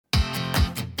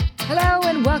Hello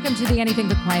and welcome to the Anything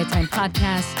But Quiet Time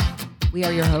podcast. We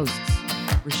are your hosts,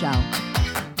 Rochelle,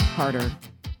 Carter.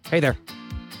 Hey there.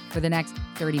 For the next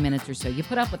 30 minutes or so, you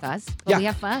put up with us, but we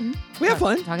have fun. We have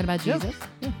fun. Talking about Jesus.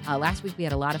 Yeah. Last week we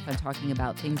had a lot of fun talking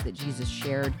about things that Jesus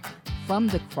shared from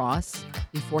the cross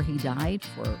before he died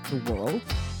for the world,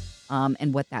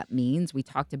 and what that means. We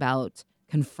talked about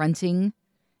confronting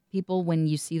people when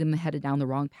you see them headed down the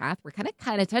wrong path. We're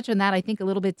kind of touching that, I think, a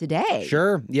little bit today.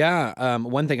 Sure. Yeah.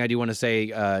 One thing I do want to say,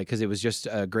 because it was just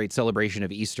a great celebration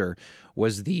of Easter,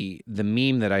 was the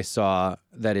meme that I saw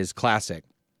that is classic,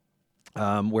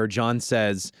 where John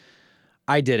says,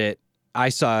 "I did it. I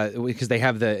saw," because they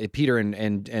have the Peter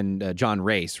and John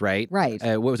race, right? Right.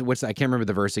 What's I can't remember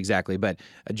the verse exactly, but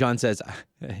John says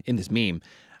in this meme,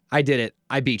 "I did it.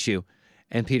 I beat you,"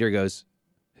 and Peter goes,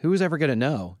 "Who's ever gonna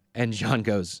know?" And John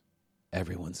goes,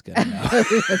 "Everyone's gonna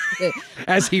know,"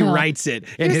 as he writes it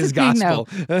in his gospel.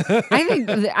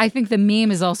 I think the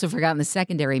meme is also forgotten the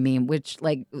secondary meme, which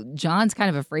like John's kind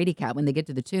of a fraidy cat. When they get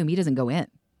to the tomb, he doesn't go in.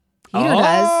 Peter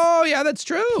does. Oh, yeah, that's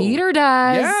true. Peter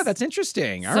does. Yeah, that's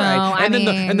interesting. All So, right. And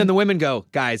I then the women go,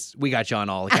 "Guys, we got you on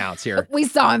all accounts here. We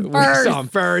saw him first. We saw him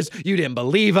first. You didn't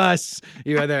believe us.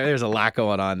 There's a lot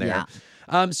going on there." Yeah.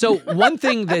 So one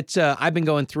thing that I've been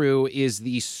going through is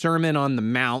the Sermon on the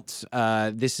Mount.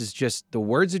 This is just the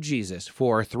words of Jesus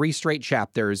for 3 straight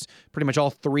chapters. Pretty much all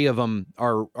 3 of them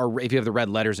are if you have the red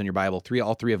letters in your Bible,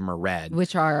 all 3 of them are red.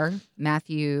 Which are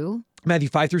Matthew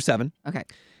 5 through 7. Okay.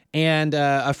 And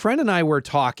a friend and I were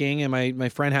talking, and my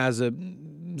friend has a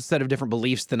set of different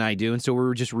beliefs than I do, and so we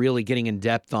were just really getting in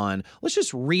depth on, let's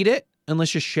just read it and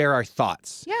let's just share our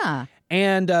thoughts. Yeah.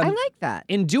 And I like that.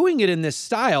 In doing it in this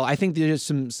style, I think there's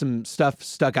some stuff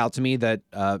stuck out to me that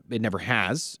it never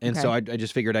has, and so I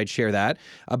just figured I'd share that.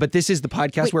 But this is the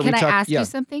podcast where we talk. Can I ask you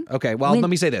something? Okay. Well, let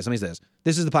me say this.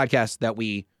 This is the podcast that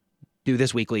we do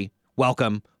this weekly.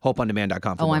 Welcome,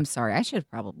 hopeondemand.com. Oh, I'm sorry. I should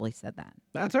have probably said that.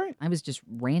 That's all right. I was just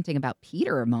ranting about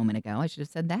Peter a moment ago. I should have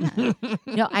said that.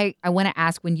 I want to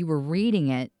ask, when you were reading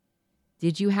it,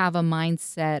 did you have a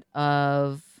mindset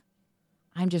of,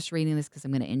 I'm just reading this because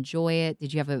I'm going to enjoy it?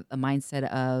 Did you have a mindset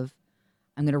of,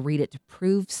 I'm going to read it to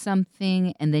prove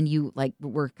something? And then you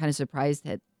were kind of surprised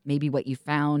at maybe what you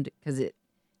found because it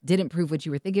didn't prove what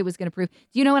you were thinking it was going to prove.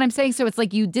 Do you know what I'm saying? So it's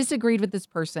like you disagreed with this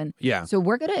person. Yeah. So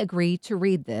we're going to agree to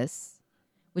read this,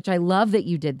 which I love that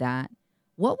you did that.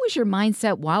 What was your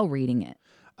mindset while reading it?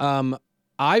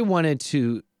 I wanted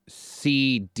to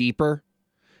see deeper.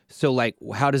 So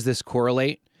how does this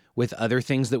correlate with other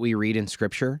things that we read in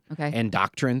Scripture and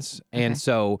doctrines? Okay. And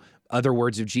so other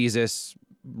words of Jesus,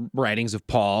 writings of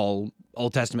Paul,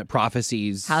 Old Testament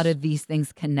prophecies. How did these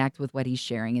things connect with what he's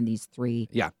sharing in these 3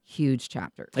 huge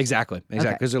chapters? Exactly.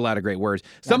 Because there's a lot of great words.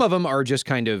 Some of them are just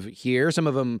kind of here. Some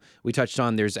of them we touched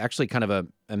on. There's actually kind of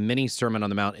a mini Sermon on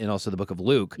the Mount in also the book of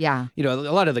Luke. Yeah. A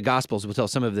lot of the Gospels will tell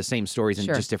some of the same stories in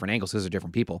Sure. just different angles because they're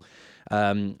different people.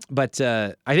 But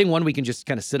I think one we can just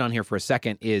kind of sit on here for a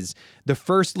second is the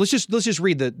first. Let's just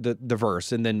read the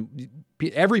verse, and then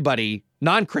everybody,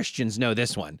 non-Christians, know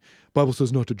this one. Bible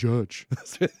says not to judge.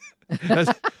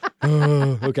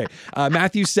 Okay.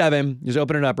 Matthew 7, just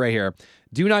open it up right here.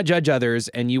 "Do not judge others,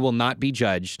 and you will not be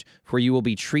judged, for you will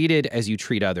be treated as you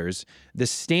treat others. The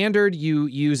standard you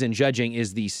use in judging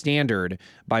is the standard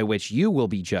by which you will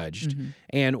be judged. Mm-hmm.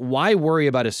 And why worry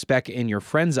about a speck in your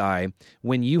friend's eye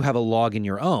when you have a log in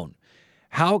your own?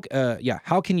 How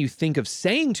can you think of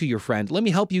saying to your friend, 'Let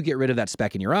me help you get rid of that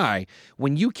speck in your eye,'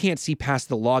 when you can't see past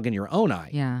the log in your own eye?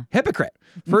 Yeah. Hypocrite.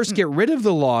 First get rid of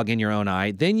the log in your own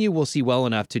eye, then you will see well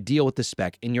enough to deal with the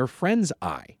speck in your friend's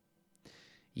eye."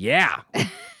 Yeah.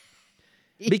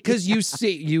 Because you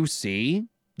see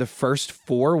the first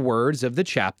 4 words of the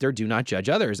chapter, "Do not judge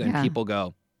others," and people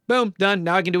go, boom, done.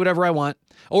 Now I can do whatever I want.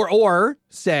 Or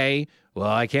say,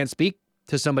 "Well, I can't speak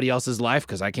to somebody else's life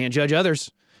because I can't judge others."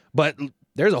 But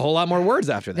there's a whole lot more words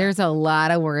after that. There's a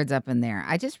lot of words up in there.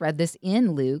 I just read this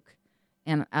in Luke,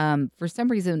 and for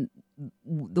some reason,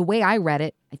 the way I read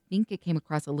it, I think it came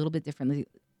across a little bit differently.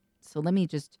 So let me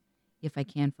just, if I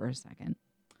can for a second.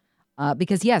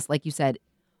 Because yes, like you said,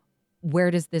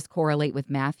 where does this correlate with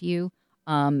Matthew?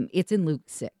 It's in Luke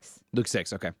 6. Luke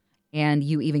 6, okay. And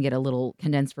you even get a little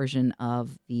condensed version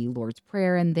of the Lord's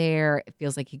Prayer in there. It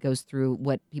feels like he goes through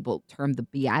what people term the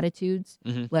Beatitudes.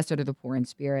 Mm-hmm. Blessed are the poor in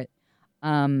spirit.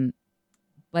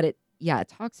 But it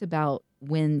talks about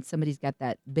when somebody's got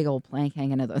that big old plank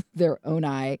hanging out of their own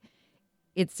eye.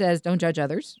 It says, don't judge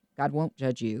others. God won't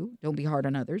judge you. Don't be hard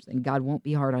on others, and God won't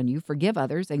be hard on you. Forgive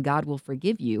others, and God will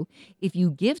forgive you. If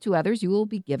you give to others, you will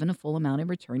be given a full amount in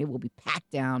return. It will be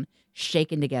packed down,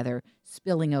 shaken together,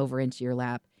 spilling over into your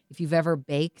lap. If you've ever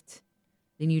baked,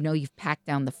 then you know you've packed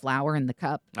down the flour in the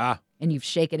cup and you've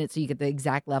shaken it so you get the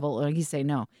exact level. Or you say,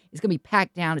 no, it's going to be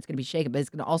packed down, it's going to be shaken, but it's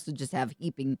going to also just have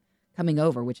heaping coming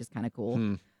over, which is kind of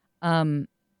cool. Then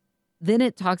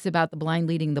it talks about the blind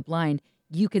leading the blind.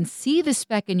 You can see the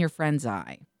speck in your friend's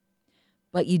eye,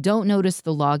 but you don't notice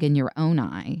the log in your own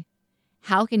eye.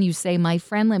 How can you say, my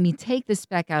friend, let me take the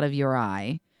speck out of your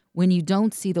eye when you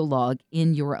don't see the log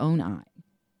in your own eye?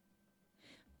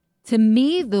 To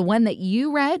me, the one that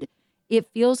you read, it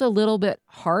feels a little bit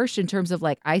harsh in terms of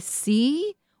like, I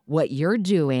see what you're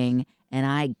doing and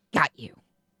I got you.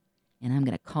 And I'm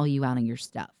going to call you out on your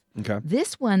stuff. Okay.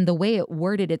 This one, the way it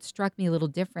worded, it struck me a little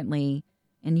differently.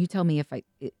 And you tell me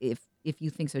if you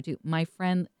think so too. My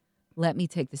friend, let me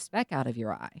take the speck out of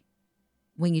your eye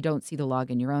when you don't see the log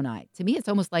in your own eye. To me, it's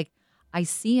almost like I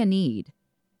see a need.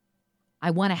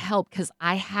 I want to help because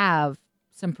I have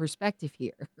some perspective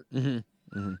here.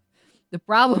 The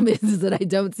problem is that I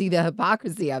don't see the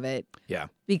hypocrisy of it. Yeah.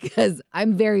 Because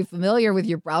I'm very familiar with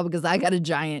your problem because I got a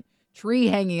giant tree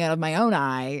hanging out of my own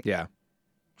eye. Yeah.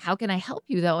 How can I help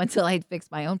you, though, until I fix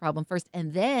my own problem first?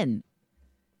 And then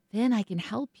I can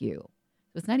help you.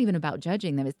 So it's not even about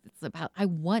judging them. It's about I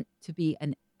want to be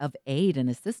of aid and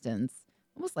assistance,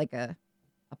 almost like a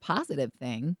positive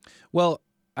thing. Well,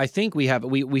 I think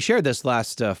we shared this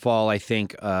last fall, I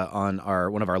think, on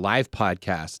one of our live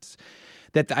podcasts,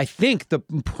 that I think the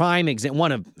prime example,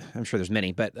 I'm sure there's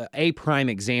many, but a prime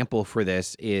example for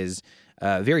this is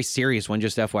a very serious one,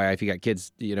 just FYI, if you got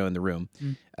kids, in the room.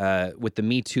 With the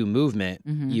Me Too movement,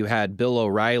 you had Bill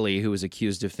O'Reilly, who was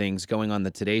accused of things going on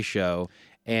the Today Show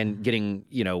and getting,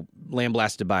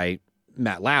 lambasted by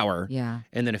Matt Lauer. Yeah.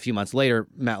 And then a few months later,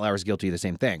 Matt Lauer's guilty of the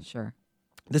same thing. Sure.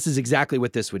 This is exactly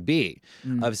what this would be,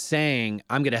 of saying,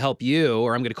 I'm going to help you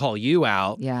or I'm going to call you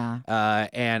out. Yeah.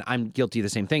 And I'm guilty of the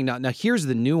same thing. Now, here's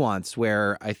the nuance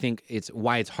where I think it's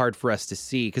why it's hard for us to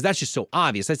see, because that's just so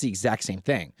obvious. That's the exact same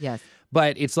thing. Yes.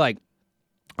 But it's like,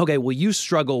 okay, well, you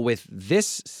struggle with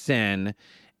this sin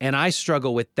and I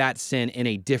struggle with that sin in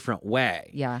a different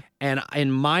way. Yeah. And in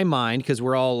my mind, because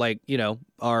we're all like,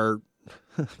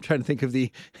 I'm trying to think of the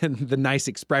nice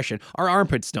expression. Our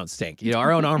armpits don't stink.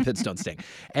 Our own armpits don't stink.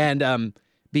 And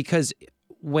because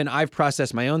when I've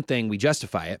processed my own thing, we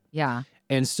justify it. Yeah.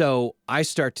 And so I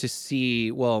start to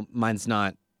see, well, mine's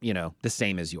not, the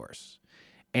same as yours.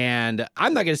 And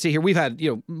I'm not going to sit here. We've had,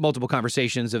 multiple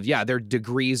conversations of, there are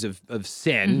degrees of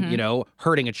sin.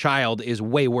 Hurting a child is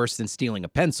way worse than stealing a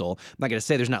pencil. I'm not going to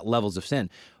say there's not levels of sin.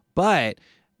 But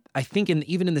I think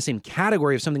even in the same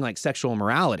category of something like sexual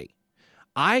immorality,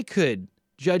 I could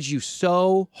judge you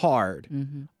so hard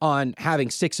on having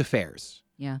 6 affairs.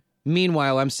 Yeah.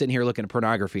 Meanwhile, I'm sitting here looking at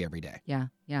pornography every day. Yeah.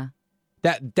 Yeah.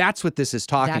 That's what this is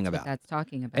talking about. That's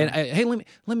talking about. And hey,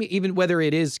 let me even whether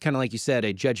it is kind of like you said,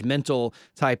 a judgmental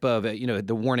type of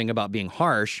the warning about being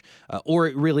harsh, or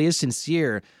it really is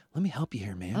sincere. Let me help you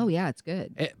here, man. Oh yeah, it's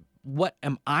good. What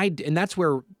am I? And that's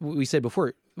where we said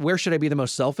before. Where should I be the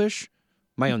most selfish?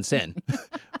 My own sin.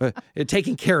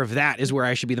 Taking care of that is where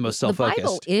I should be the most self-focused. The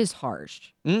Bible is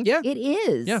harsh. Yeah. It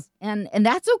is. Yeah. And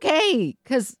that's okay.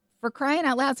 Because for crying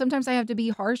out loud, sometimes I have to be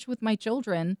harsh with my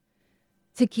children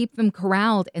to keep them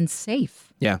corralled and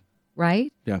safe. Yeah.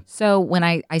 Right? Yeah. So when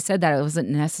I said that, it wasn't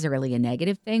necessarily a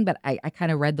negative thing, but I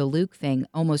kind of read the Luke thing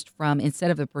almost from, instead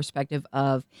of the perspective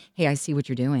of, hey, I see what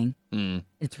you're doing.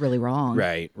 It's really wrong.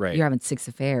 Right. You're having 6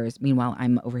 affairs. Meanwhile,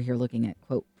 I'm over here looking at,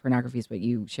 quote, pornography is what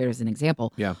you shared as an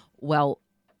example. Yeah. Well,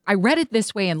 I read it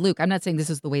this way in Luke. I'm not saying this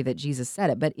is the way that Jesus said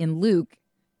it, but in Luke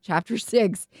chapter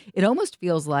 6, it almost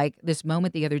feels like this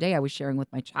moment the other day I was sharing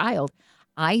with my child.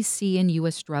 I see in you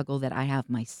a struggle that I have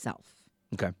myself.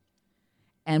 Okay.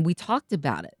 And we talked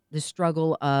about it, the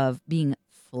struggle of being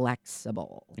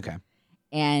flexible. Okay.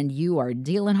 And you are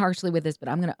dealing harshly with this, but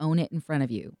I'm going to own it in front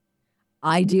of you.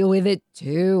 I deal with it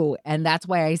too. And that's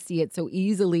why I see it so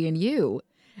easily in you.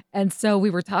 And so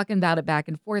we were talking about it back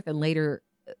and forth. And later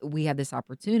we had this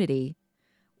opportunity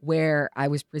where I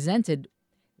was presented,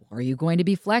 are you going to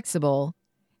be flexible?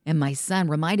 And my son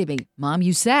reminded me, Mom,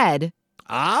 you said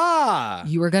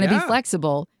you were going to be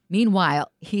flexible. Meanwhile,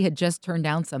 he had just turned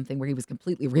down something where he was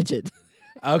completely rigid.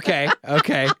 Okay.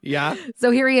 Yeah.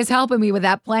 So here he is helping me with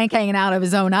that plank hanging out of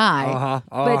his own eye.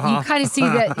 But you kind of see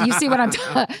that, you see what I'm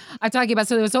talking about.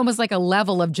 So it was almost like a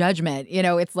level of judgment.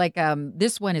 It's like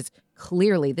this one is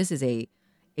clearly, this is a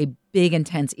big,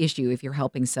 intense issue if you're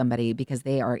helping somebody because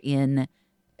they are in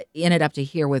it up to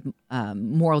here with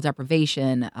moral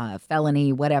deprivation,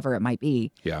 felony, whatever it might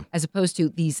be. Yeah. As opposed to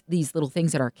these little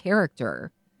things that are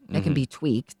character that can be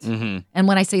tweaked. And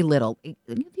when I say little,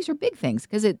 these are big things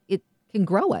because it can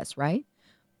grow us, right?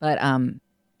 But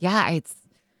it's,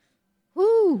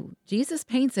 Jesus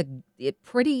paints a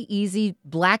pretty easy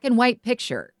black and white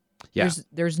picture. Yeah.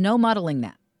 There's no muddling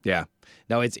that. Yeah.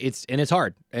 No, it's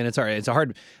hard. And it's hard.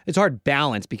 It's a hard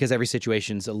balance because every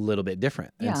situation's a little bit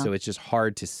different. And Yeah. so it's just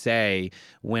hard to say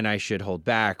when I should hold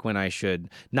back, when I should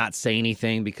not say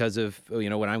anything because of,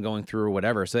 what I'm going through or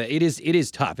whatever. So it is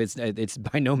tough. It's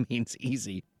by no means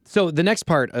easy. So the next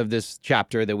part of this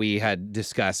chapter that we had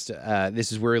discussed,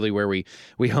 this is really where we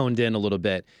honed in a little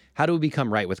bit. How do we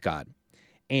become right with God?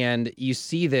 And you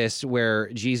see this where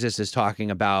Jesus is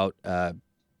talking about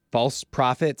false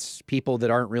prophets, people that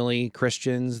aren't really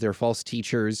Christians, they're false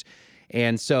teachers.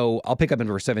 And so I'll pick up in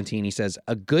verse 17. He says,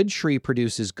 a good tree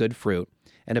produces good fruit,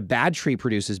 and a bad tree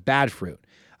produces bad fruit.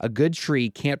 A good tree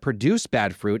can't produce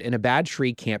bad fruit, and a bad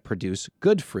tree can't produce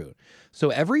good fruit.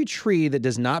 So every tree that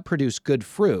does not produce good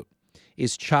fruit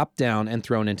is chopped down and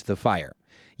thrown into the fire.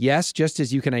 Yes, just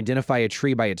as you can identify a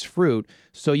tree by its fruit,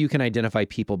 so you can identify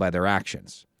people by their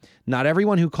actions. Not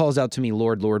everyone who calls out to me,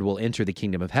 Lord, Lord, will enter the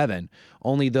kingdom of heaven.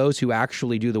 Only those who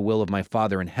actually do the will of my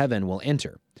Father in heaven will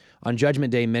enter. On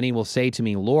judgment day, many will say to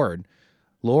me, Lord,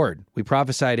 Lord, we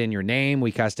prophesied in your name,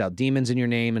 we cast out demons in your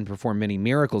name, and performed many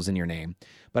miracles in your name.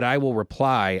 But I will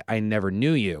reply, I never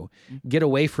knew you. Get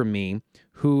away from me,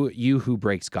 you who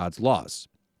breaks God's laws.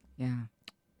 Yeah.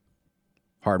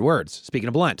 Hard words. Speaking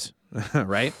of blunt,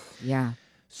 right? Yeah.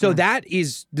 So that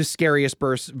is the scariest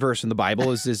verse in the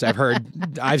Bible, is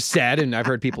I've said, and I've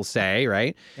heard people say,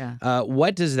 right? Yeah.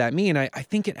 What does that mean? I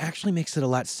think it actually makes it a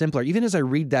lot simpler. Even as I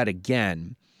read that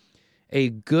again, a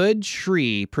good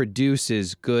tree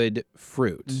produces good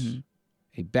fruit. Mm-hmm.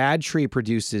 A bad tree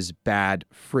produces bad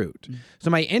fruit. Mm-hmm. So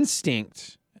my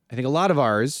instinct, I think a lot of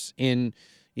ours in,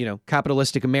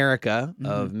 capitalistic America, Mm-hmm.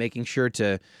 of making sure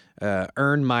to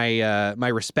earn my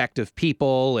respect of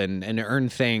people and earn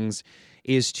things,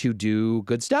 is to do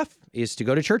good stuff, is to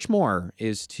go to church more,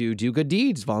 is to do good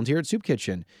deeds, volunteer at Soup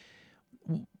Kitchen.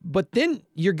 But then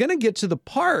you're going to get to the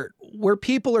part where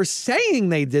people are saying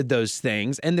they did those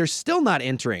things and they're still not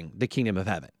entering the kingdom of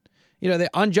heaven.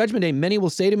 On judgment day, many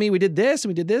will say to me, we did this and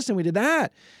we did this and we did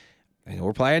that. And I'll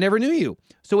reply, I never knew you.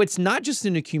 So it's not just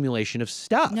an accumulation of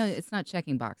stuff. No, it's not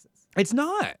checking boxes. It's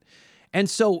not. And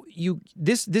so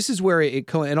this is where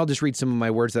and I'll just read some of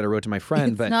my words that I wrote to my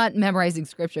friend. It's not memorizing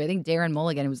scripture. I think Darren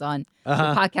Mulligan, who was on the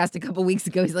podcast a couple weeks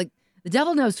ago, he's like, the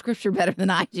devil knows scripture better than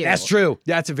I do. That's true.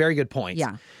 That's a very good point.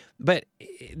 Yeah. But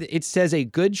it says a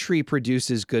good tree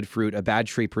produces good fruit, a bad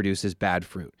tree produces bad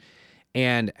fruit.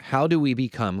 And how do we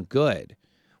become good?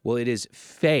 Well, it is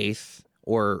faith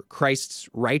or Christ's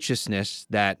righteousness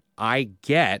that I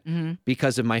get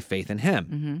because of my faith in him.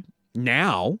 Mm-hmm.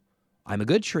 Now I'm a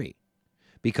good tree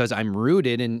because I'm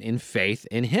rooted in faith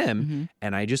in him,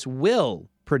 and I just will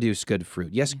produce good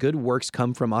fruit. Yes, good works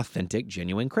come from authentic,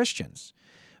 genuine Christians.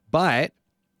 But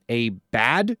a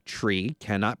bad tree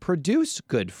cannot produce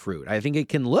good fruit. I think it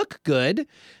can look good,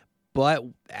 but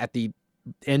at the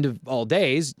end of all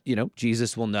days,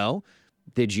 Jesus will know,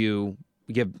 did you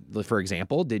give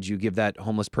that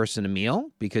homeless person a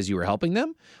meal because you were helping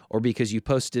them, or because you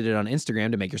posted it on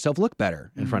Instagram to make yourself look better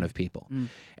in front of people?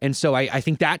 And so I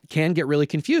think that can get really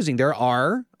confusing. There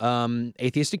are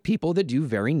atheistic people that do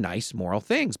very nice moral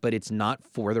things, but it's not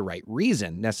for the right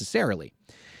reason necessarily.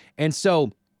 And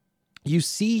so you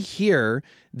see here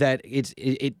that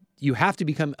you have to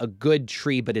become a good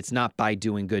tree, but it's not by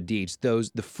doing good deeds.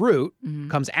 The fruit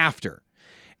comes after.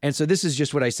 And so this is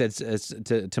just what I said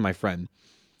to my friend.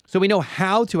 So we know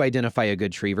how to identify a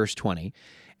good tree, verse 20,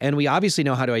 and we obviously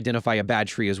know how to identify a bad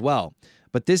tree as well.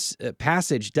 But this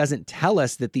passage doesn't tell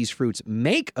us that these fruits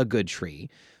make a good tree.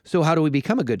 So how do we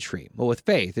become a good tree? Well, with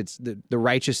faith. It's the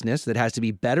righteousness that has to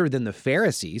be better than the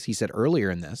Pharisees, he said earlier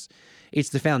in this. It's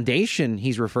the foundation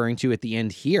he's referring to at the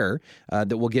end here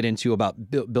that we'll get into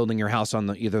about building your house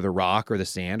on either the rock or the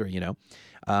sand, or,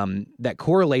 that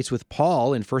correlates with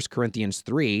Paul in 1 Corinthians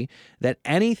 3, that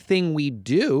anything we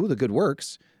do, the good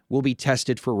works, will be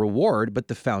tested for reward, but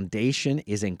the foundation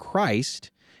is in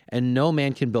Christ, and no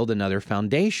man can build another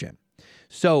foundation.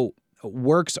 So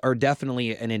works are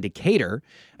definitely an indicator,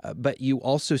 but you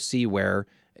also see where,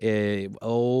 1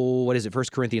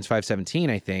 Corinthians 5:17,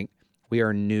 I think, we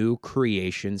are new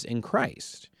creations in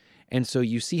Christ. And so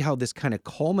you see how this kind of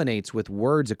culminates with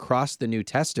words across the New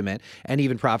Testament and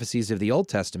even prophecies of the Old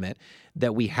Testament,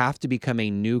 that we have to become a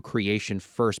new creation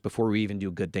first before we even do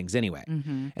good things anyway.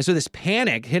 And so this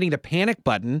hitting the panic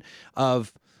button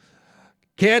of,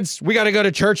 kids, we got to go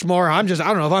to church more. I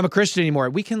don't know if I'm a Christian anymore.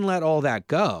 We can let all that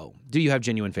go. Do you have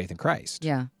genuine faith in Christ?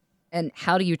 Yeah. And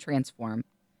how do you transform?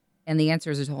 And the answer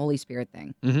is a Holy Spirit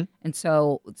thing. And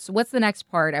so what's the next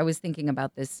part? I was thinking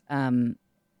about this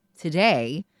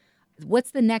today.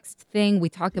 what's the next thing? We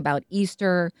talk about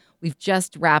Easter. We've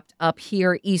just wrapped up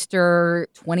here Easter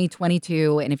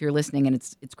 2022, and if you're listening and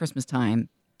it's Christmas time,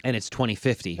 And it's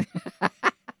 2050.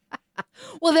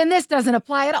 well, then this doesn't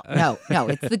apply at all. No,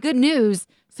 it's the good news,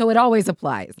 so it always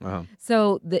applies. Oh.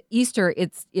 So the Easter,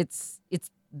 it's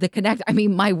the connect. I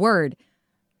mean, my word.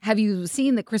 Have you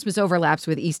seen that Christmas overlaps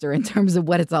with Easter in terms of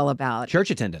what it's all about? Church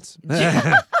attendance.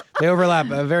 They overlap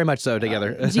very much so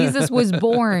together. Jesus was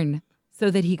born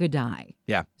so that he could die.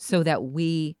 Yeah. So that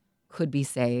we could be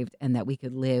saved and that we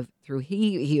could live through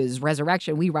his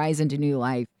resurrection. We rise into new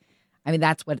life. I mean,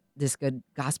 that's what this good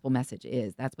gospel message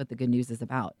is. That's what the good news is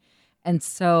about. And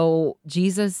so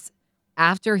Jesus,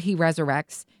 after he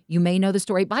resurrects, you may know the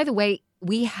story. By the way,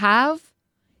 we have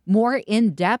more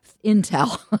in-depth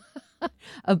intel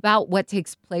about what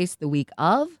takes place the week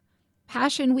of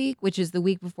Passion Week, which is the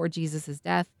week before Jesus'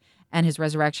 death and his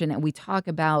resurrection. And we talk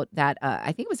about that.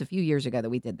 I think it was a few years ago that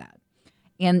we did that.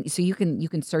 And so you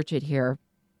can search it here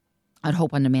at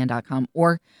hopeondemand.com.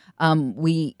 Or I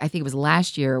think it was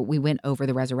last year, we went over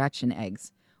the resurrection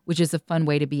eggs, which is a fun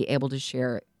way to be able to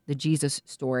share the Jesus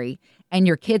story. And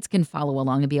your kids can follow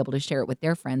along and be able to share it with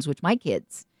their friends, which my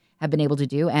kids have been able to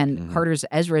do. And Carter's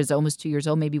Ezra is almost 2 years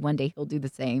old. Maybe one day he'll do the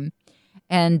same.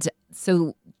 And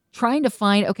so trying to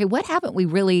find, okay, what haven't we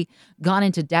really gone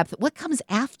into depth? What comes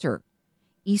after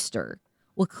Easter?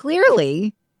 Well,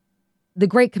 clearly, the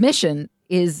Great Commission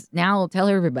is now tell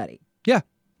everybody. Yeah.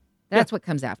 That's what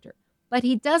comes after. But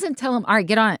he doesn't tell them, all right,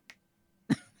 get on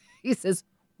it. He says,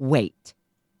 wait.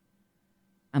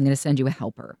 I'm going to send you a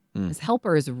helper. This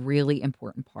helper is a really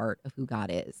important part of who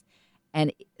God is.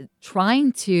 And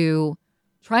trying to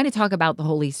talk about the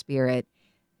Holy Spirit,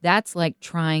 that's like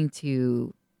trying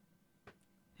to,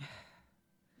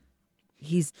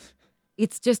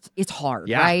 it's hard,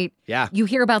 Yeah. right? Yeah. You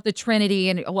hear about the Trinity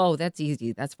and, oh, that's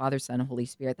easy. That's Father, Son, and Holy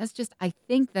Spirit. I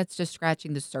think that's just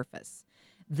scratching the surface.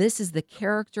 This is the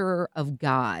character of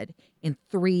God in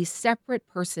 3 separate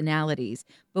personalities.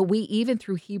 But we, even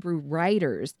through Hebrew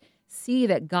writers, see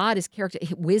that God is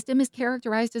wisdom is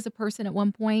characterized as a person at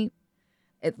one point.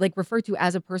 Like referred to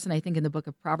as a person, I think, in the book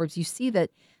of Proverbs. You see that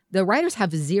the writers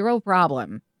have zero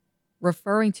problem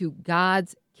referring to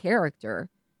God's character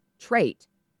trait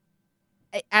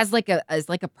as like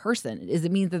a person. Does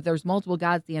it mean that there's multiple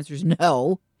gods? The answer is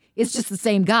no. It's just the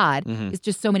same God. It's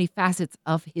just so many facets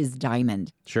of his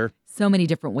diamond. Sure. So many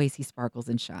different ways he sparkles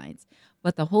and shines.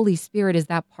 But the Holy Spirit is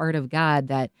that part of God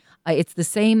that it's the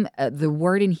same. The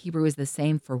word in Hebrew is the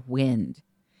same for wind.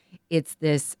 It's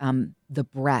this, the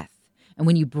breath. And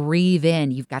when you breathe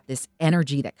in, you've got this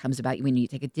energy that comes about you when you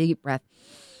take a deep breath.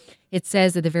 It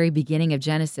says at the very beginning of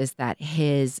Genesis that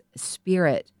his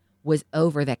spirit was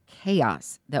over the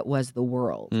chaos that was the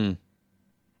world.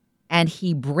 And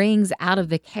he brings out of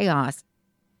the chaos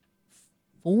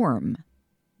form,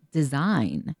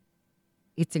 design.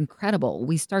 It's incredible.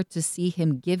 We start to see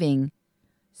him giving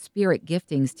spirit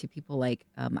giftings to people like,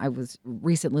 I was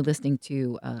recently listening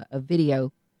to a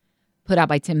video put out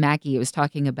by Tim Mackey. It was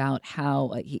talking about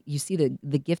how you see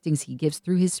the giftings he gives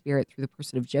through his spirit, through the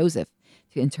person of Joseph,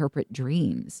 to interpret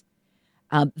dreams.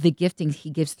 The giftings he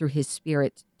gives through his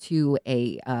spirit to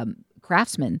a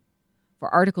craftsman for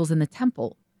articles in the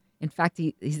temple. In fact,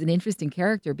 he's an interesting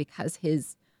character because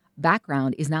his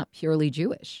background is not purely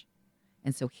Jewish.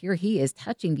 And so here he is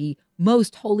touching the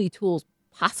most holy tools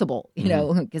possible,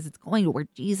 because it's going to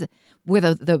where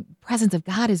the presence of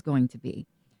God is going to be.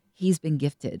 He's been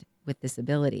gifted with this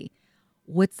ability.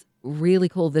 What's really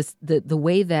cool, the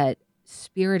way that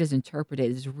spirit is interpreted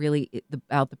is really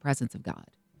about the presence of God,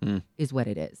 is what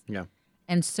it is. Yeah.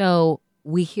 And so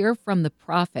we hear from the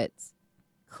prophets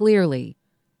clearly,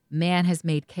 man has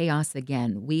made chaos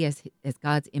again. We as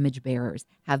God's image bearers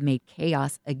have made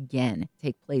chaos again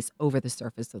take place over the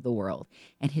surface of the world.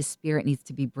 And his spirit needs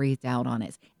to be breathed out on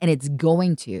us. And it's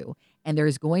going to. And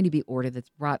there's going to be order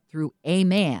that's brought through a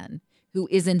man who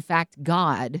is in fact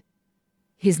God.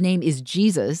 His name is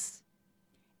Jesus.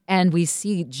 And we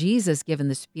see Jesus given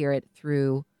the spirit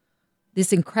through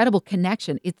this incredible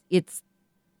connection. This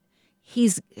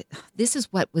is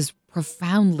what was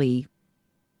profoundly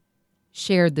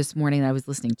shared this morning that I was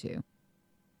listening to.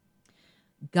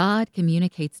 God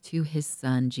communicates to his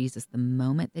son, Jesus, the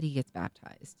moment that he gets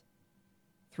baptized.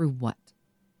 Through what?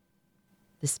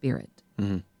 The Spirit.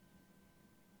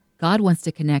 God wants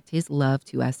to connect his love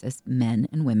to us as men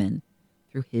and women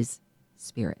through his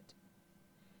Spirit.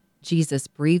 Jesus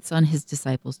breathes on his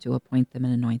disciples to appoint them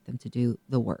and anoint them to do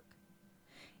the work.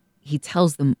 He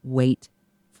tells them, wait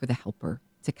for the helper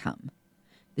to come.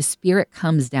 The Spirit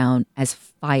comes down as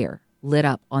fire lit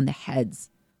up on the heads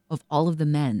of all of the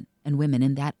men and women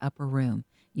in that upper room.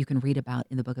 you can read about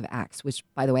in the book of Acts, which,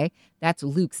 by the way, that's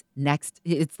Luke's next.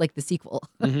 It's like the sequel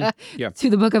Yeah. to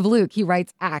the book of Luke. He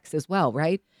writes Acts as well,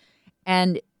 right?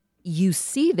 And you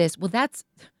see this. Well, that's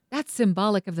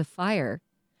symbolic of the fire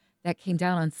that came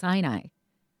down on Sinai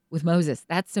with Moses.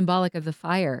 That's symbolic of the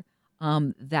fire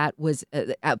that was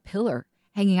a pillar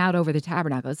hanging out over the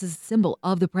tabernacle. This is a symbol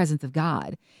of the presence of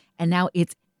God. And now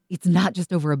it's not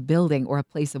just over a building or a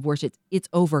place of worship. It's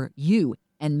over you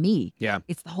and me. Yeah.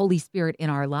 It's the Holy Spirit in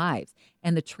our lives.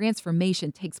 And the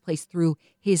transformation takes place through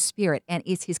his Spirit. And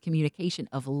it's his communication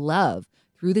of love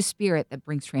through the Spirit that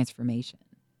brings transformation.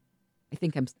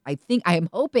 I am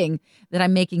hoping that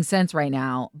I'm making sense right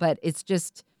now, but it's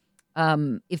just,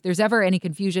 if there's ever any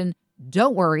confusion,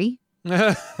 don't worry.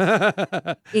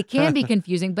 It can be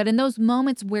confusing, but in those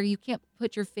moments where you can't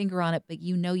put your finger on it, but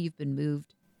you know you've been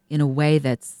moved in a way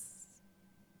that's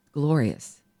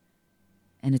glorious,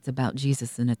 and it's about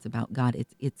Jesus and it's about God.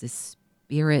 It's a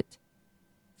spirit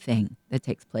thing that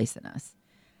takes place in us,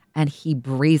 and he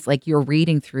breathes, like you're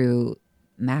reading through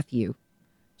Matthew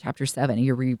chapter 7, and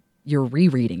you're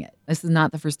rereading it. This is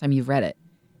not the first time you've read it,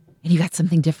 and you got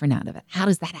something different out of it. How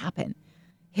does that happen?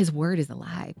 His word is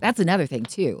alive. That's another thing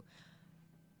too.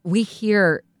 We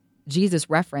hear Jesus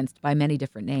referenced by many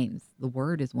different names. The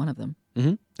word is one of them.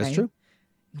 Mm-hmm. That's right? true.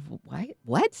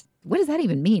 What? What does that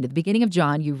even mean? At the beginning of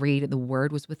John, you read, the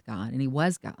word was with God, and he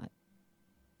was God.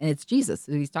 And it's Jesus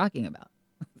who he's talking about.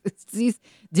 It's these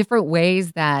different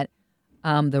ways that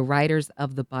the writers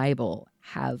of the Bible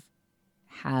have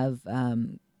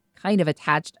kind of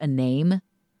attached a name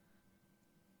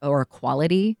or a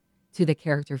quality to the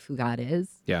character of who God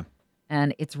is. Yeah.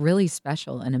 And it's really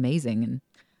special and amazing.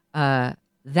 And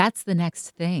that's the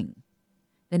next thing.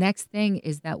 The next thing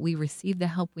is that we receive the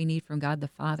help we need from God the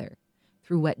Father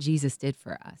through what Jesus did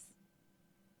for us.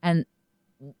 And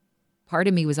part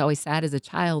of me was always sad as a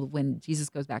child when Jesus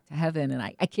goes back to heaven, and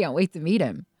I can't wait to meet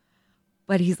him.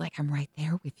 But he's like, I'm right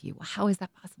there with you. Well, how is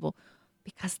that possible?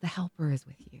 Because the helper is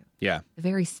with you. Yeah. The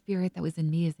very spirit that was in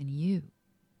me is in you.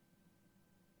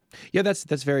 Yeah,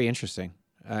 that's very interesting.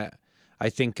 I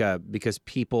think because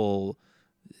people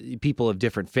of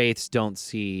different faiths don't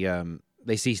see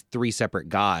they see three separate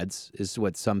gods is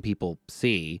what some people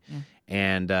see,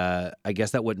 and I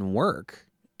guess that wouldn't work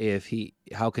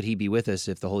how could he be with us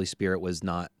if the Holy Spirit was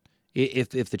not if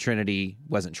the Trinity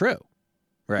wasn't true,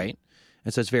 right?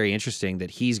 And so it's very interesting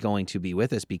that he's going to be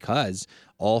with us because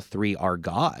all three are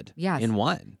God in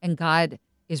one. And God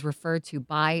is referred to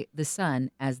by the Son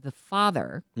as the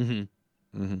Father,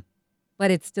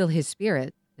 but it's still his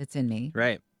spirit that's in me.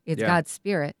 Right. It's Yeah. God's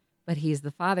spirit, but he's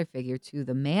the Father figure to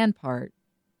the man part,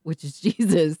 which is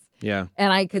Jesus. Yeah.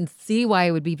 And I can see why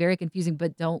it would be very confusing,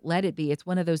 but don't let it be. It's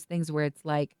one of those things where it's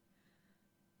like,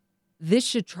 this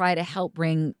should try to help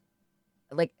bring,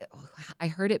 like, I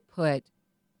heard it put,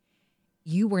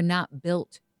 you were not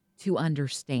built to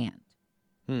understand.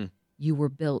 You were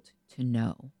built to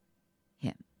know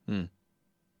him.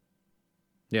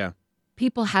 Yeah.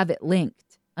 People have it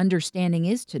linked. Understanding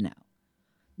is to know.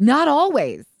 Not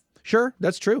always. Sure,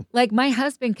 that's true. Like my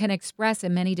husband can express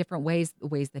in many different ways the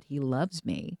ways that he loves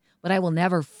me, but I will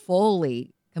never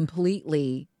fully,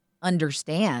 completely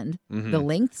understand the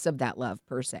lengths of that love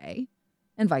per se,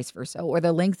 and vice versa, or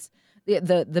the lengths,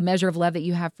 the measure of love that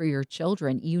you have for your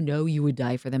children. You know you would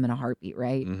die for them in a heartbeat,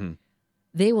 right?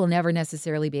 They will never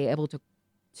necessarily be able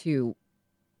to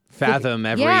Fathom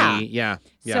every yeah.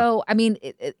 So I mean,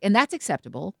 and that's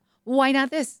acceptable. Why not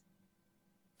this?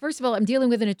 First of all, I'm dealing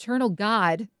with an eternal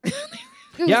God.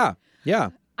 Yeah.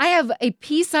 I have a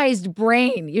pea-sized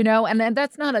brain, and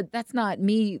that's not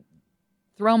me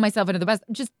throwing myself into the bus.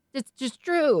 It's just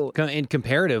true. And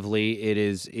comparatively, it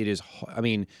is. I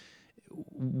mean,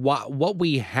 what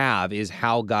we have is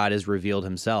how God has revealed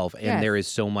himself, and there is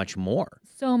so much more.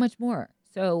 So much more.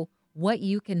 So what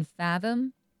you can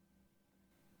fathom,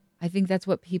 I think that's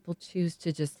what people choose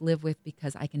to just live with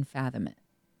because I can fathom it.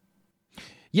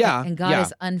 Yeah. And God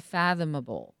is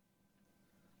unfathomable.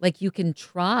 Like you can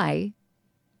try,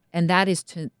 and that is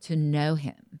to know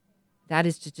him. That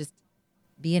is to just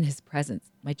be in his presence.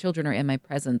 My children are in my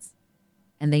presence,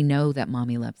 and they know that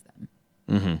mommy loves them.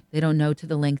 They don't know to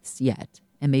the lengths yet,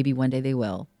 and maybe one day they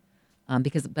will.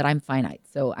 But I'm finite.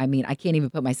 So, I mean, I can't even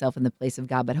put myself in the place of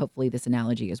God, but hopefully this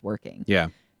analogy is working. Yeah.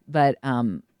 But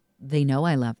they know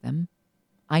I love them.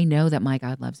 I know that my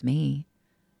God loves me.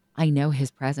 I know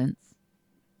his presence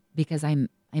because I'm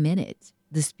in it.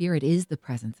 The Spirit is the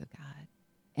presence of God.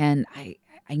 And I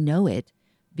know it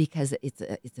because it's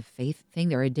a faith thing.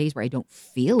 There are days where I don't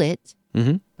feel it,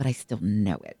 but I still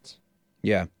know it.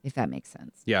 Yeah. If that makes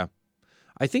sense. Yeah.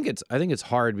 I think it's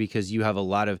hard because you have a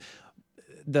lot of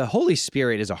the Holy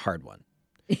Spirit is a hard one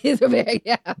It's a very,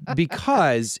 yeah.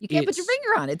 because You can't put your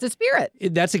finger on it. It's a spirit.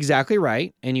 That's exactly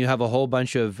right. And you have a whole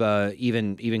bunch of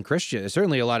even Christians,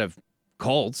 certainly a lot of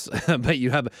cults, but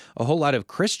you have a whole lot of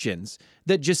Christians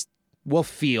that just will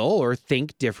feel or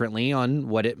think differently on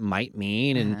what it might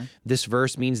mean. And this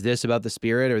verse means this about the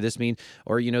Spirit, or this means,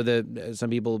 or, some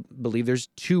people believe there's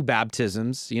two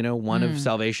baptisms, one of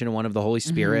salvation and one of the Holy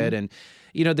Spirit. And,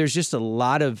 there's just a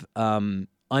lot of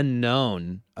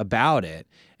unknown about it.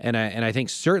 And I think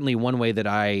certainly one way that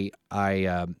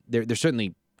there's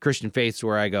certainly Christian faiths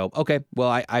where I go, okay,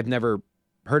 well, I've never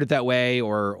heard it that way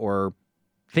or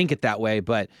think it that way,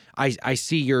 but I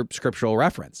see your scriptural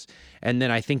reference. And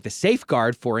then I think the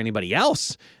safeguard for anybody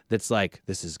else that's like,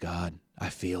 this is God. I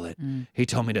feel it. He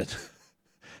told me to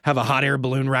have a hot air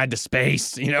balloon ride to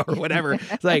space, or whatever.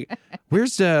 It's like, where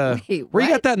you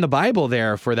got that in the Bible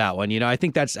there for that one? I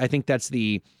think that's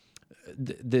the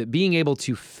being able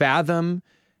to fathom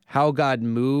how God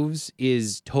moves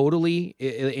is totally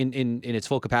in its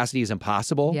full capacity is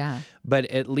impossible. Yeah. But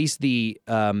at least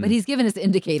but he's given us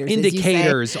indicators.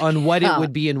 Indicators on what it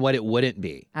would be and what it wouldn't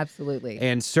be. Absolutely.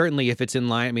 And certainly if it's in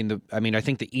line, I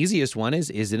think the easiest one is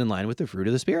it in line with the fruit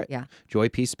of the Spirit? Yeah. Joy,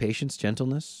 peace, patience,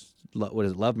 gentleness. What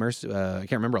is it? Love, mercy. I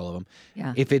can't remember all of them.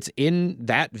 Yeah. If it's in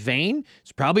that vein,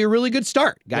 it's probably a really good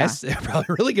start, guys. Yeah. Probably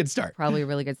a really good start. Probably a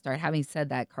really good start. Having said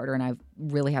that, Carter and I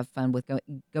really have fun with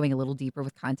going a little deeper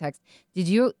with context. Did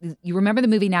you remember the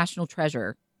movie National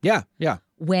Treasure? Yeah, yeah.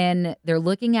 When they're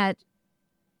looking at,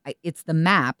 it's the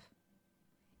map,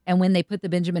 and when they put the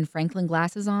Benjamin Franklin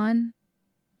glasses on,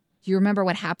 do you remember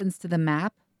what happens to the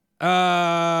map?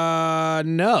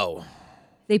 No.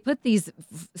 They put these,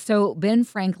 so Ben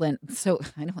Franklin,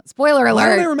 I know, spoiler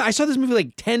alert. I saw this movie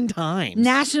like 10 times.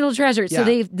 National Treasure. Yeah. So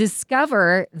they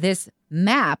discover this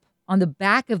map on the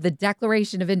back of the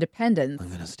Declaration of Independence. I'm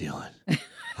going to steal it.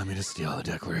 I'm going to steal the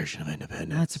Declaration of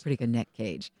Independence. That's a pretty good Nick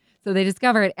Cage. So they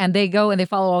discover it, and they go and they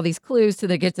follow all these clues till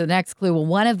they get to the next clue. Well,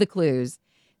 one of the clues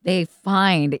they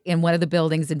find in one of the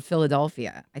buildings in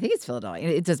Philadelphia. I think it's Philadelphia.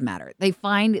 It doesn't matter. They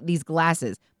find these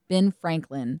glasses Ben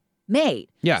Franklin made.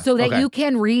 Yeah. So that you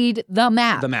can read the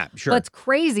map. The map, sure. What's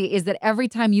crazy is that every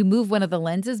time you move one of the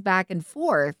lenses back and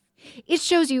forth, it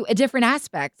shows you a different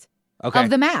aspect of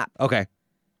the map. Okay.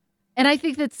 And I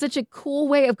think that's such a cool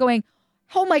way of going,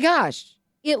 oh my gosh,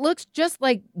 it looks just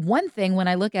like one thing when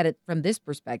I look at it from this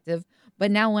perspective.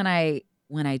 But now when I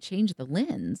change the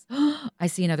lens, I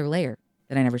see another layer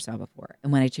that I never saw before.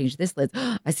 And when I change this lens,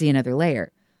 I see another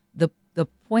layer. The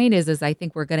point is I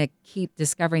think we're going to keep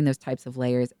discovering those types of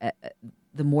layers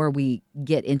the more we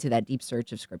get into that deep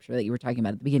search of Scripture that you were talking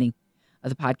about at the beginning of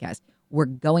the podcast. We're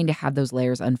going to have those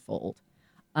layers unfold.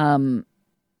 I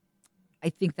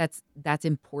think that's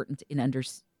important in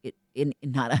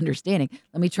not understanding.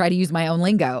 Let me try to use my own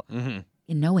lingo. In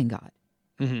knowing God.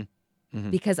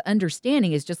 Because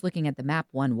understanding is just looking at the map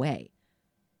one way.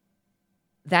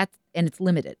 And it's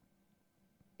limited.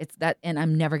 It's that, and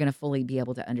I'm never going to fully be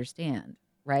able to understand,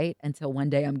 right? Until one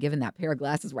day I'm given that pair of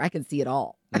glasses where I can see it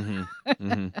all.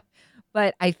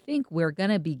 But I think we're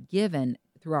going to be given,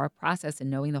 through our process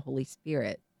in knowing the Holy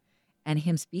Spirit and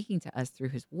Him speaking to us through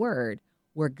His Word,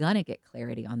 we're going to get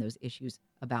clarity on those issues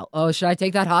about, should I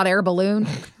take that hot air balloon?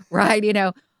 Right?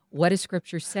 What does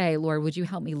Scripture say? Lord, would you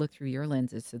help me look through your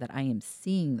lenses so that I am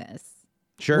seeing this?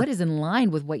 Sure. What is in line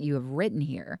with what you have written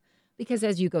here? Because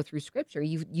as you go through Scripture,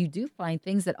 you do find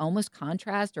things that almost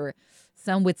contrast, or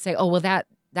some would say,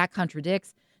 that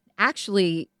contradicts.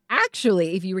 Actually,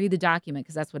 if you read the document,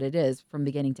 because that's what it is from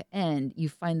beginning to end, you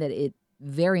find that it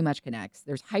very much connects.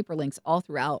 There's hyperlinks all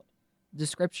throughout the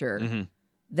Scripture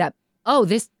that,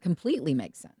 this completely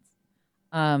makes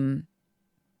sense.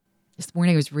 This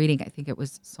morning I was reading, I think it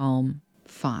was Psalm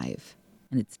 5,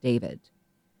 and it's David.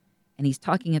 And he's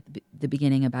talking at the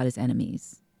beginning about his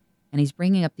enemies. And he's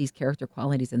bringing up these character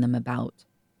qualities in them about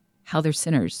how they're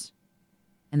sinners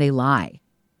and they lie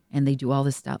and they do all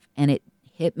this stuff. And it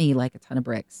hit me like a ton of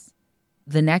bricks.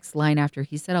 The next line after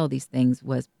he said all these things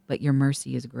was, but your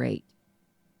mercy is great.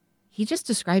 He just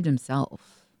described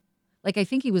himself. Like, I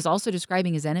think he was also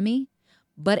describing his enemy,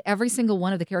 but every single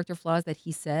one of the character flaws that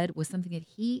he said was something that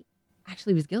he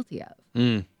actually was guilty of.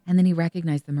 And then he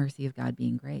recognized the mercy of God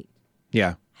being great.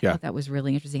 Yeah. I thought that was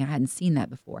really interesting. I hadn't seen that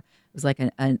before. It was like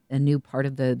a new part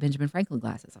of the Benjamin Franklin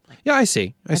glasses. I'm like, yeah, I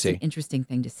see. That's an interesting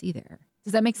thing to see there.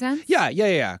 Does that make sense?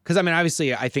 Yeah. Because,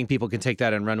 obviously, I think people can take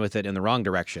that and run with it in the wrong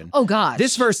direction. Oh, gosh.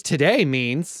 This verse today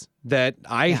means that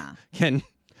I can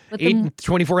eat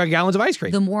 24 gallons of ice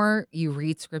cream. The more you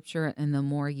read Scripture and the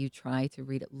more you try to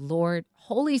read it, Lord,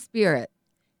 Holy Spirit,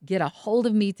 get a hold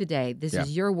of me today. This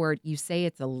is your word. You say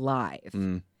it's alive.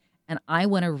 and I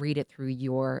want to read it through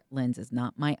your lenses,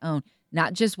 not my own,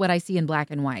 not just what I see in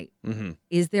black and white. Mm-hmm.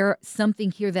 Is there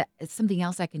something here that something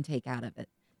else I can take out of it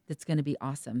that's going to be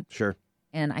awesome? Sure.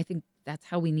 And I think that's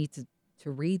how we need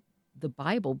to read the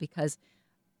Bible, because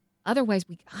otherwise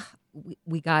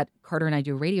we got, Carter and I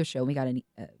do a radio show. And we got a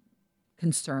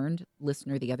concerned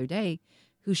listener the other day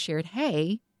who shared,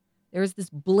 hey, there's this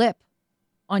blip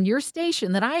on your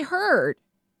station that I heard.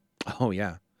 Oh,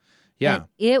 yeah. Yeah. And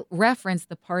it referenced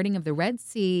the parting of the Red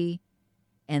Sea.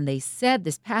 And they said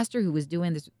this pastor who was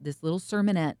doing this little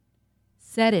sermonette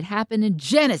said it happened in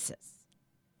Genesis.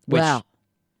 Which well,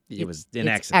 it was in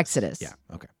it's Exodus. Exodus.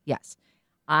 Yeah. Okay. Yes.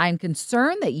 I'm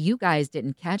concerned that you guys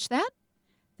didn't catch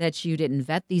that you didn't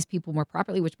vet these people more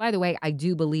properly, which, by the way, I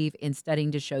do believe in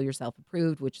studying to show yourself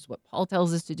approved, which is what Paul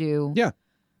tells us to do. Yeah.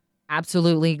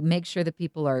 Absolutely. Make sure that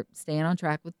people are staying on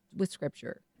track with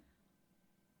Scripture.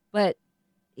 But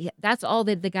that's all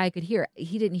that the guy could hear.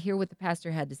 He didn't hear what the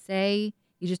pastor had to say.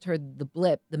 He just heard the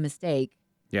blip, the mistake.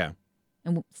 Yeah.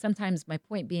 And sometimes my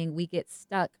point being, we get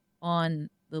stuck on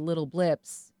the little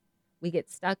blips. We get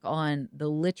stuck on the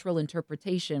literal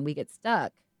interpretation. We get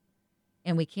stuck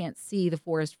and we can't see the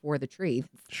forest for the tree.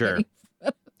 Sure.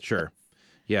 Sure.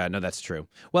 Yeah, no, that's true.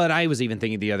 Well, and I was even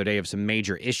thinking the other day of some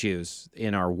major issues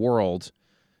in our world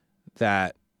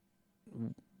that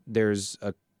there's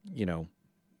a,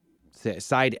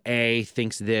 side A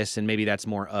thinks this, and maybe that's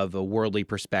more of a worldly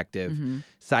perspective. Mm-hmm.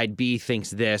 Side B thinks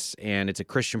this, and it's a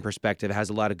Christian perspective. It has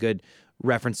a lot of good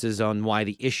references on why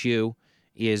the issue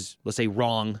is, let's say,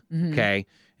 wrong. Mm-hmm. Okay.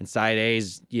 And side A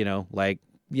is, like,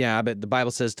 yeah, but the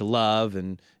Bible says to love,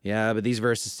 and yeah, but these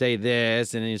verses say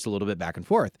this, and it's a little bit back and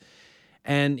forth.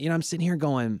 And, I'm sitting here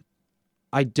going,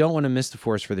 I don't want to miss the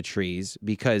forest for the trees,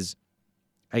 because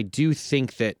I do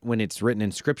think that when it's written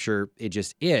in Scripture, it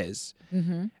just is.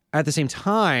 Mm-hmm. At the same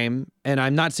time, and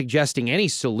I'm not suggesting any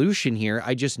solution here,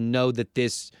 I just know that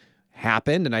this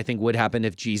happened, and I think would happen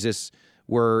if Jesus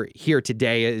were here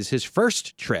today as his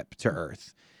first trip to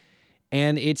Earth.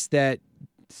 And it's that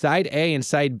side A and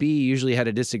side B usually had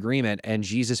a disagreement, and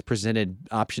Jesus presented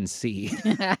option C.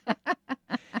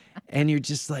 And you're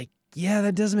just like, yeah,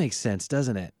 that does make sense,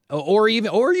 doesn't it? Or you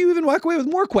even walk away with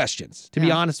more questions, to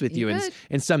be honest with you,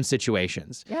 in some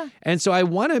situations. Yeah. And so I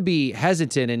want to be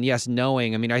hesitant and, yes,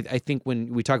 knowing. I mean, I think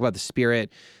when we talk about the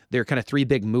Spirit, there are kind of three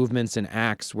big movements in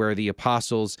Acts where the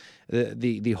apostles,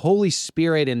 the Holy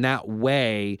Spirit in that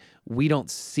way, we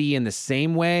don't see in the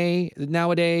same way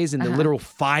nowadays, and the literal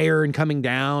fire and coming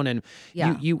down. And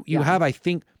you have, I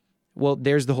think, well,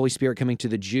 there's the Holy Spirit coming to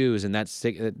the Jews, and that's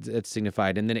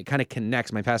signified. And then it kind of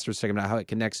connects. My pastor was talking about how it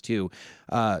connects to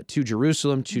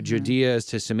Jerusalem, to Judea,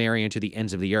 to Samaria, and to the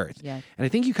ends of the earth. Yeah. And I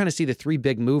think you kind of see the three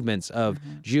big movements of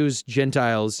Jews,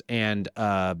 Gentiles, and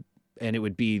it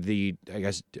would be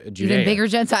Judea. Even bigger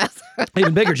Gentiles.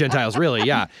 Even bigger Gentiles, really,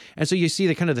 yeah. And so you see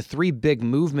the kind of the three big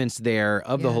movements there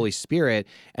of the Holy Spirit,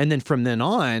 and then from then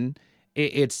on,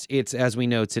 it's as we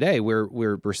know today,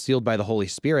 we're sealed by the Holy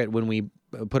Spirit when we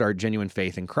put our genuine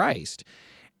faith in Christ.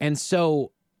 And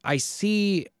so I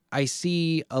see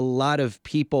a lot of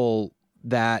people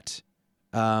that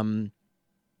can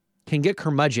get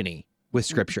curmudgeon-y with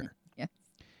Scripture. Yes.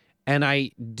 And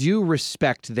I do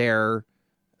respect their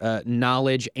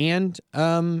knowledge and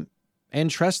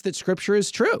trust that Scripture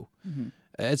is true. Mm-hmm.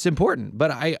 It's important.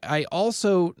 But I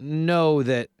also know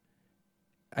that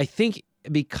I think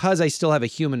because I still have a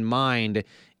human mind,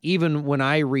 even when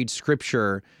I read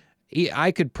Scripture,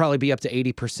 I could probably be up to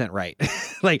 80% right.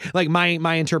 like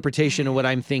my interpretation of what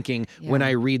I'm thinking when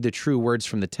I read the true words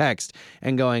from the text,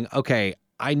 and going, okay,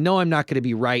 I know I'm not going to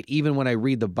be right even when I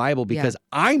read the Bible, because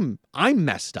I'm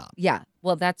messed up. Yeah.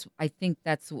 Well, I think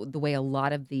that's the way a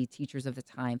lot of the teachers of the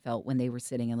time felt when they were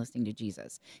sitting and listening to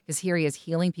Jesus. Because here he is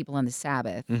healing people on the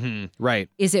Sabbath. Mm-hmm. Right.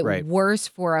 Is it worse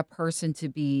for a person to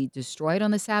be destroyed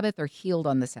on the Sabbath or healed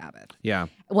on the Sabbath? Yeah.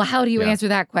 Well, how do you answer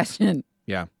that question?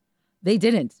 Yeah. They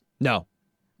didn't. No.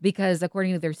 Because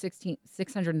according to their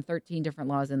 613 different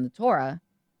laws in the Torah,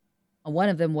 one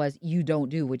of them was you don't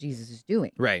do what Jesus is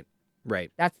doing. Right.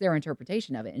 Right. That's their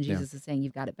interpretation of it. And Jesus is saying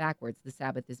you've got it backwards. The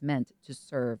Sabbath is meant to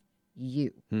serve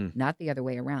you, not the other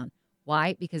way around.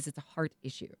 Why? Because it's a heart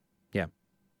issue. Yeah.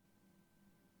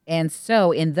 And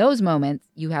so in those moments,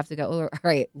 you have to go, all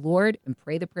right, Lord, and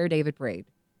pray the prayer David prayed.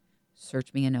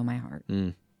 Search me and know my heart.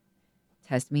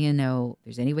 Test me and know if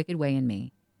there's any wicked way in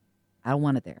me. I don't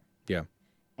want it there. Yeah.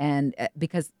 And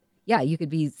because, you could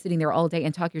be sitting there all day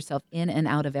and talk yourself in and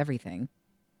out of everything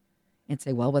and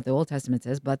say, well, what the Old Testament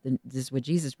says, but this is what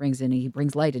Jesus brings in. He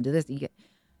brings light into this.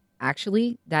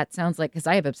 Actually, that sounds like, because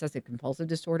I have obsessive compulsive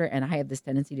disorder and I have this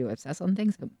tendency to obsess on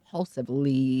things,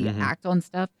 compulsively act on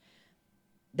stuff.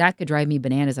 that could drive me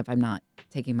bananas if I'm not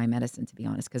taking my medicine, to be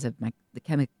honest, because of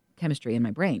the chemistry in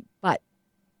my brain. But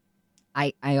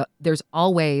I there's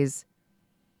always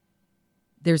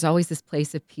this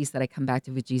place of peace that I come back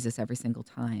to with Jesus every single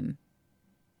time.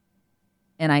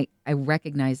 And I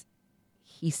recognize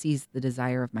he sees the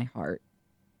desire of my heart.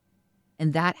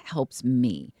 And that helps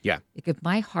me. Yeah. Like if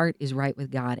my heart is right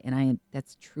with God and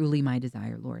that's truly my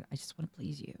desire, Lord, I just want to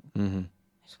please you. Mm-hmm.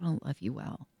 I just want to love you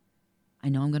well. I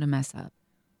know I'm going to mess up.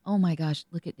 Oh my gosh,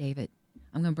 look at David.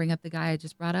 I'm going to bring up the guy I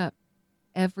just brought up.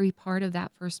 Every part of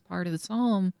that first part of the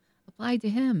psalm applied to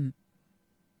him.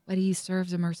 But he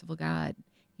serves a merciful God.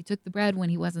 He took the bread when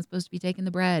he wasn't supposed to be taking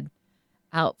the bread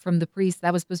out from the priest.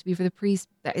 That was supposed to be for the priest.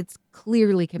 It's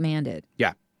clearly commanded.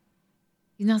 Yeah.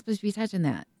 He's not supposed to be touching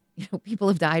that. People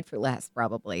have died for less,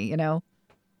 probably,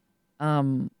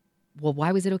 Well,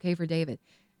 why was it okay for David?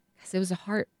 Because it was a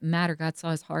heart matter. God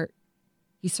saw his heart.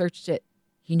 He searched it.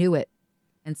 He knew it.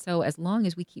 And so as long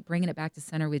as we keep bringing it back to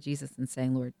center with Jesus and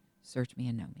saying, Lord, search me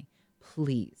and know me,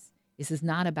 please. This is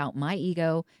not about my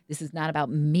ego. This is not about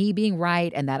me being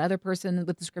right and that other person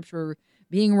with the scripture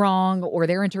being wrong or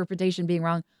their interpretation being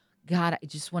wrong. God, I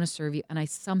just want to serve you. And I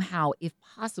somehow, if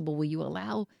possible, will you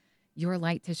allow your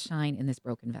light to shine in this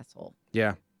broken vessel?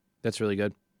 Yeah, that's really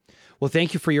good. Well,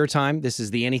 thank you for your time. This is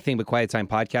the Anything But Quiet Time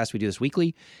podcast. We do this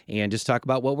weekly and just talk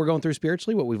about what we're going through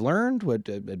spiritually, what we've learned, what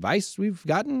advice we've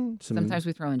gotten. Sometimes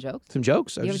we throw in jokes. Some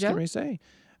jokes. I You was have just a going to say.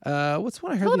 What's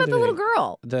one I heard Tell the about the other little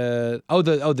day?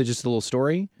 girl. Just the little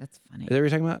story. That's funny. Is that what you're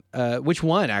talking about? Which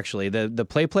one actually? The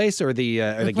play place or the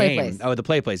play game? place. Oh, the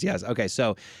play place. Yes. Okay.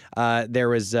 So there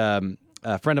was a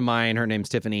friend of mine. Her name's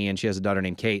Tiffany, and she has a daughter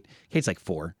named Kate. Kate's like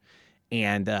 4,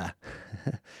 and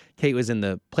Kate was in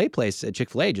the play place at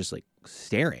Chick-fil-A, just like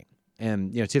staring.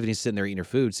 And Tiffany's sitting there eating her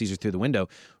food, sees her through the window,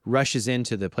 rushes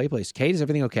into the play place. Kate, is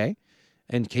everything okay?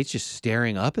 And Kate's just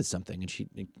staring up at something, and she,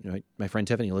 my friend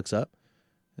Tiffany looks up.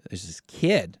 There's this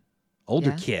kid,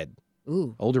 older kid,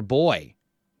 Ooh. older boy,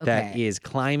 that Okay. is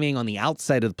climbing on the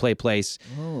outside of the play place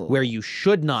Oh. where you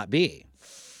should not be.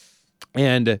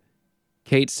 And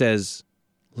Kate says,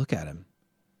 look at him.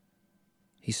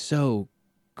 He's so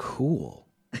cool.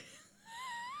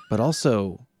 But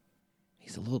also,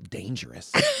 he's a little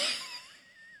dangerous.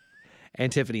 And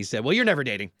Tiffany said, well, you're never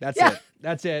dating. That's Yeah. it.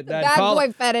 That's it. Bad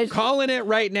boy fetish. Calling it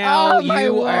right now. Oh, my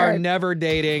you are word. never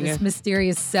dating. This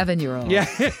mysterious 7-year-old Yeah.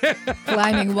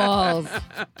 climbing walls.